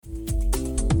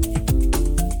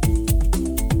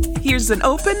Here's an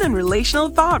open and relational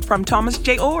thought from Thomas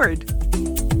J. Oord.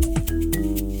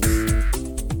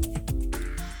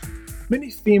 Many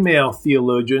female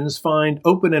theologians find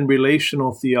open and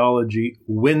relational theology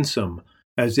winsome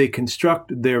as they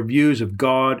construct their views of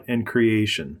God and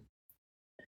creation.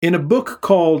 In a book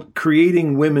called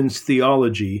Creating Women's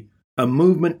Theology, a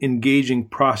movement engaging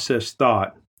process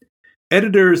thought,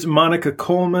 editors Monica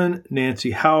Coleman, Nancy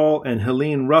Howell, and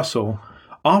Helene Russell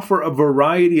offer a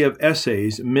variety of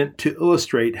essays meant to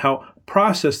illustrate how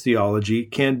process theology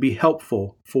can be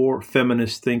helpful for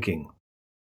feminist thinking.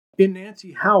 In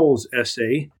Nancy Howell's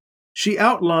essay, she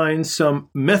outlines some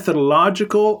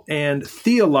methodological and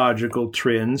theological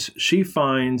trends she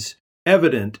finds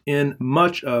evident in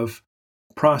much of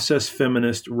process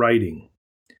feminist writing.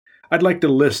 I'd like to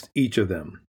list each of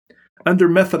them. Under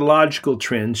methodological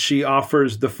trends, she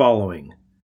offers the following.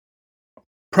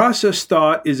 Process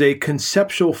thought is a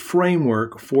conceptual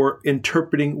framework for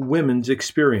interpreting women's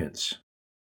experience.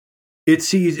 It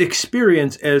sees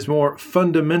experience as more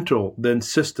fundamental than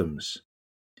systems.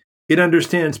 It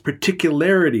understands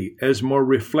particularity as more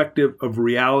reflective of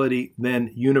reality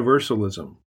than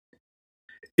universalism.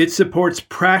 It supports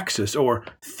praxis or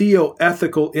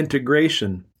theoethical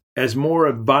integration as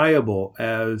more viable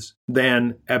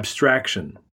than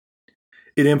abstraction.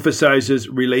 It emphasizes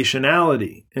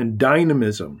relationality and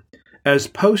dynamism as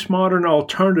postmodern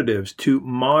alternatives to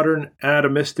modern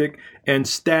atomistic and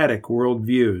static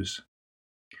worldviews.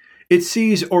 It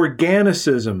sees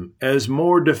organicism as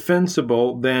more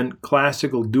defensible than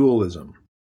classical dualism.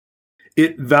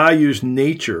 It values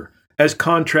nature as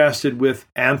contrasted with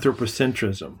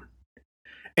anthropocentrism.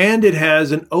 And it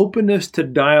has an openness to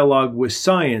dialogue with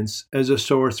science as a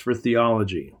source for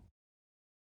theology.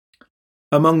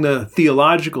 Among the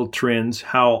theological trends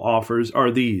Howell offers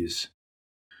are these.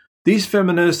 These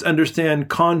feminists understand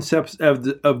concepts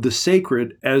of the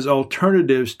sacred as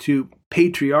alternatives to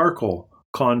patriarchal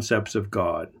concepts of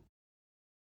God.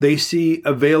 They see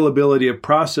availability of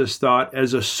process thought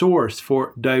as a source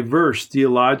for diverse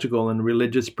theological and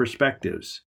religious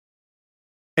perspectives.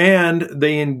 And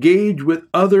they engage with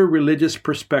other religious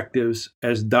perspectives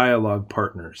as dialogue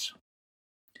partners.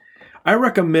 I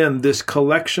recommend this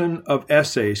collection of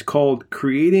essays called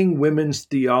Creating Women's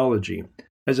Theology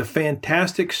as a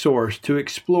fantastic source to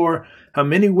explore how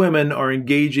many women are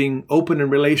engaging open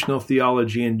and relational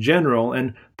theology in general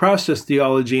and process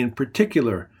theology in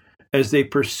particular as they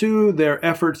pursue their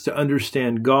efforts to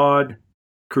understand God,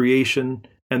 creation,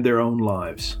 and their own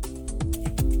lives.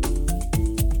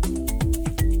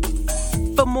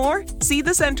 For more, see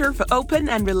the Center for Open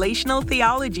and Relational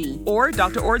Theology or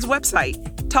Dr. Oord's website,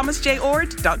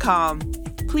 thomasjoord.com.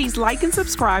 Please like and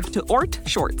subscribe to Oord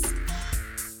Shorts.